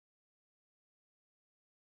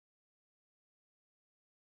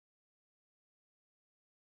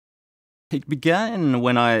It began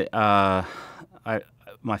when my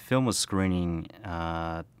film was screening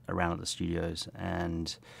around at the studios,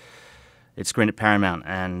 and it screened at Paramount,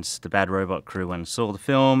 and the Bad Robot crew went and saw the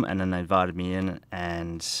film, and then they invited me in,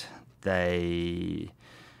 and we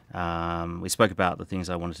spoke about the things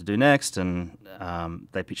I wanted to do next, and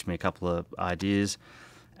they pitched me a couple of ideas,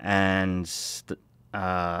 and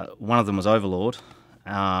one of them was Overlord,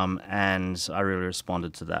 and I really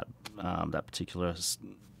responded to that particular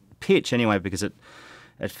pitch anyway, because it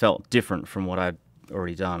felt different from what I'd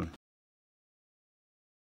already done.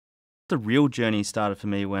 The real journey started for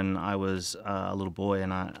me when I was a little boy,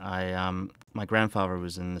 and my grandfather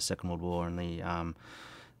was in the Second World War and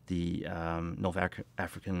the North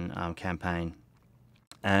African campaign,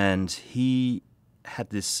 and he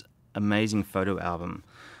had this amazing photo album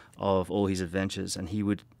of all his adventures, and he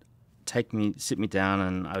would sit me down,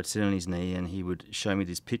 and I would sit on his knee, and he would show me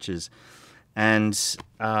these pictures, and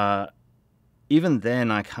even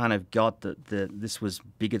then I kind of got that this was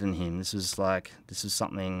bigger than him. This was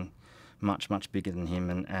something much bigger than him,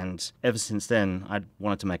 and ever since then I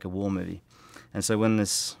wanted to make a war movie. And so when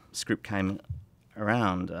this script came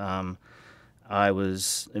around, I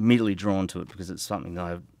was immediately drawn to it because it's something that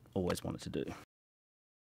I've always wanted to do.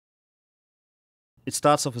 It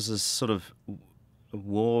starts off as a sort of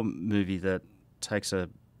war movie that takes a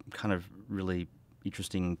kind of really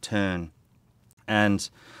interesting turn, and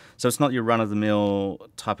so it's not your run-of-the-mill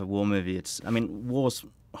type of war movie. War's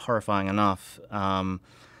horrifying enough, and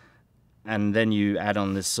then you add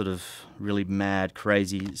on this sort of really mad,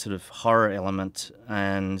 crazy sort of horror element,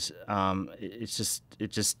 and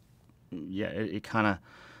it kind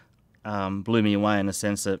of blew me away in the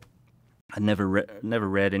sense that I never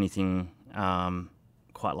read anything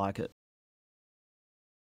quite like it.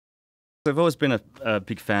 I've always been a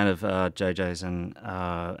big fan of JJ's and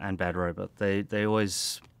Bad Robot. They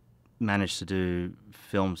always manage to do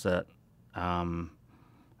films that are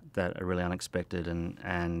really unexpected,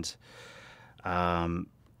 and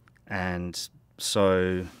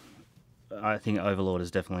so I think Overlord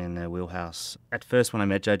is definitely in their wheelhouse. At first, when I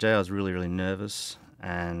met JJ, I was really nervous,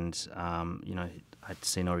 and I'd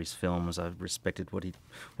seen all his films. I respected what he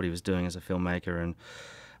was doing as a filmmaker,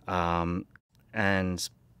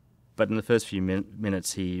 but in the first few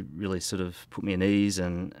minutes, he really sort of put me at ease,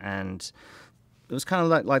 and it was kind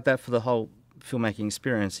of like that for the whole filmmaking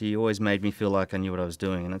experience. He always made me feel like I knew what I was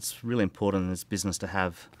doing, and it's really important in this business to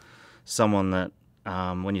have someone that,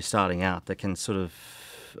 when you're starting out, that can sort of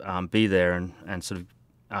be there and sort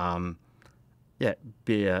of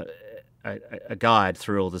be a guide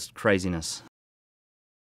through all this craziness.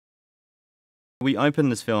 We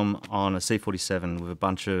opened this film on a C-47 with a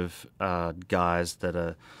bunch of guys that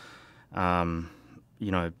are,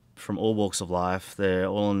 from all walks of life. They're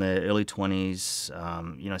all in their early 20s.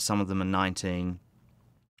 Some of them are 19,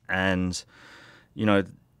 and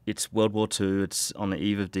it's World War II. It's on the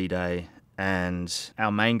eve of D-Day, and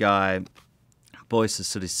our main guy, Boyce, is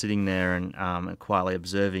sort of sitting there and quietly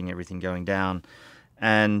observing everything going down,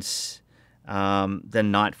 and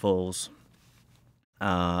then night falls,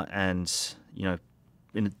 and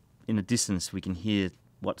in the distance we can hear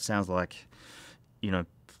what sounds like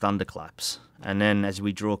thunderclaps, and then as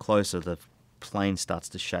we draw closer, the plane starts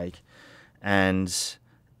to shake, and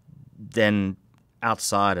then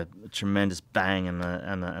outside a tremendous bang, and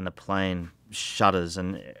the plane shudders,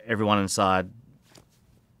 and everyone inside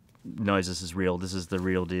knows this is real. This is the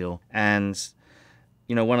real deal. And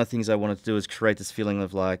one of the things I wanted to do is create this feeling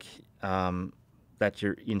of like that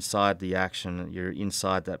you're inside the action, you're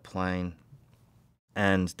inside that plane,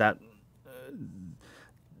 and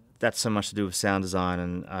that's so much to do with sound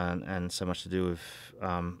design and so much to do with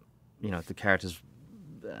the characters,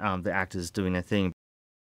 the actors doing their thing.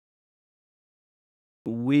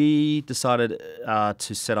 We decided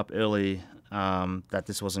to set up early that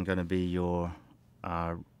this wasn't going to be your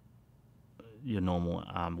normal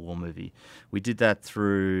war movie. We did that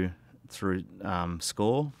through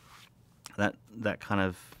score. That kind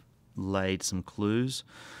of laid some clues.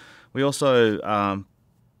 We also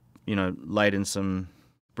laid in some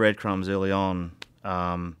breadcrumbs early on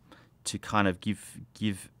to kind of give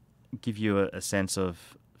you a sense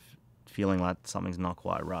of feeling like something's not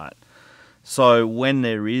quite right. So when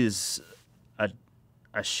there is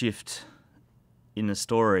a shift in the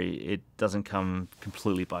story, it doesn't come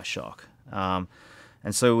completely by shock. And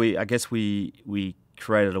so we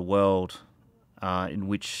created a world in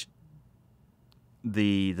which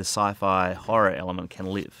the sci-fi horror element can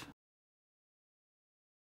live.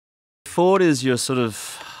 Ford is your sort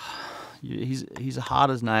of, he's hard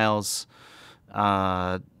as nails,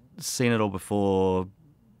 seen it all before,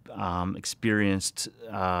 experienced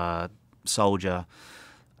soldier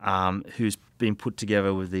who's been put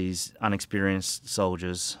together with these unexperienced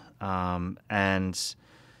soldiers, and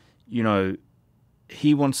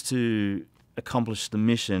he wants to accomplish the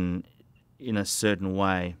mission in a certain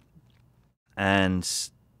way, and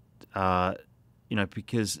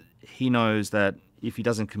because he knows that if he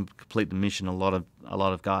doesn't complete the mission, a lot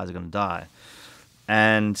of guys are going to die,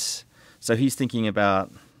 and so he's thinking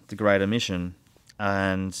about the greater mission,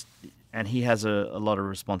 and he has a lot of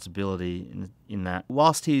responsibility in that.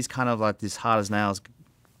 Whilst he's kind of like this hard as nails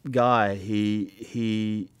guy,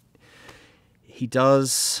 he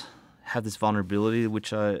does have this vulnerability,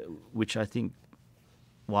 which I think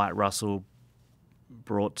Wyatt Russell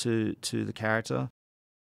brought to the character.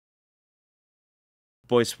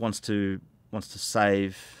 Boyce wants to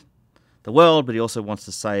save the world, but he also wants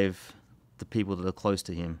to save the people that are close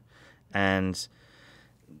to him. And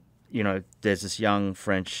there's this young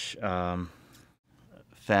French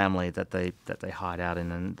family that they hide out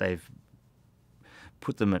in, and they've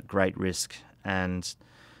put them at great risk. And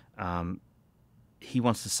he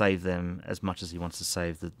wants to save them as much as he wants to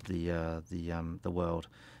save the world.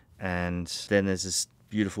 And then there's this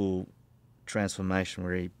beautiful transformation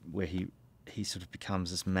where he sort of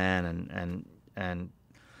becomes this man, and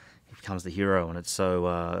he becomes the hero, and it's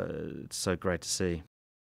so great to see.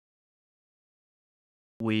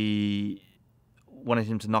 We wanted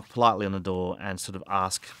him to knock politely on the door and sort of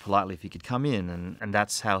ask politely if he could come in, and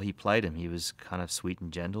that's how he played him. He was kind of sweet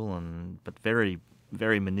and gentle, but very,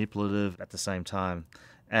 very manipulative at the same time.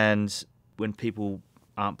 And when people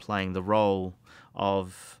aren't playing the role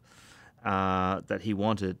of that he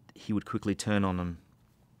wanted, he would quickly turn on them,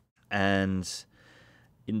 and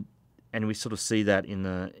we sort of see that in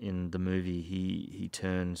the movie. He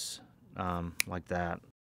turns like that.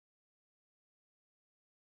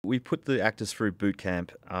 We put the actors through boot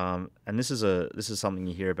camp, and this is something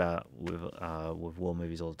you hear about with war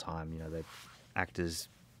movies all the time. The actors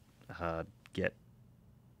get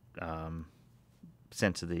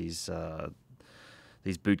sent to these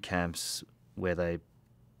boot camps where they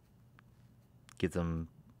give them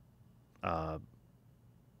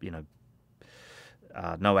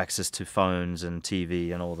no access to phones and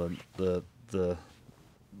TV and all the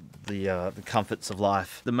comforts of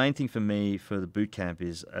life. The main thing for me for the boot camp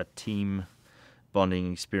is a team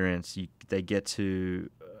bonding experience. They get to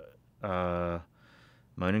moan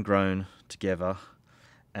and groan together,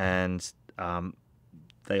 and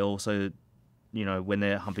they also, when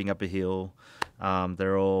they're humping up a hill,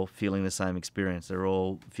 they're all feeling the same experience. They're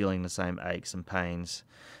all feeling the same aches and pains,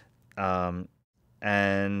 and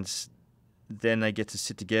then they get to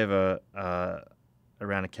sit together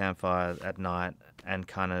around a campfire at night and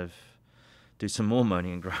kind of do some more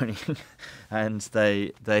moaning and groaning. And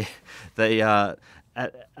they I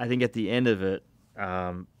think at the end of it,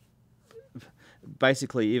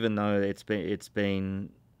 basically, even though it's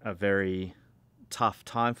been a very tough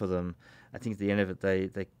time for them, I think at the end of it they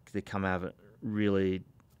come out of it really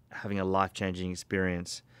having a life-changing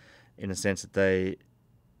experience, in the sense that they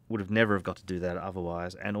would have never have got to do that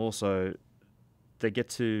otherwise, and also they get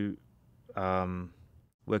to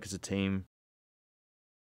work as a team.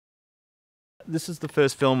 This is the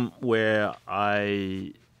first film where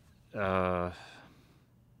I got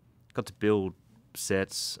to build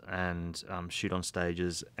sets and shoot on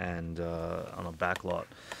stages and on a backlot.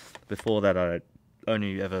 Before that, I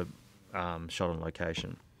only ever shot on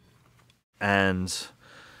location. And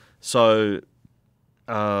so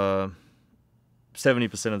 70%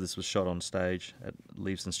 of this was shot on stage at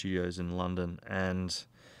Leavesden Studios in London. And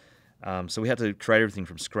so we had to create everything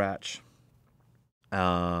from scratch.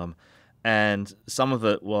 And some of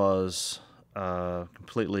it was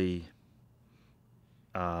completely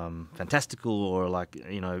fantastical, or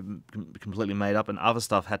completely made up, and other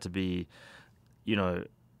stuff had to be, had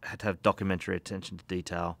to have documentary attention to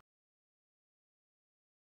detail.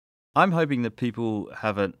 I'm hoping that people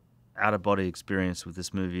have an out-of-body experience with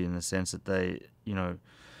this movie, in the sense that they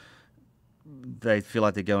feel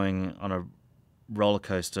like they're going on a roller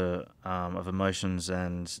coaster of emotions,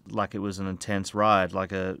 and like it was an intense ride,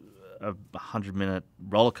 like a 100-minute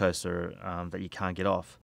roller coaster that you can't get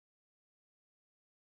off.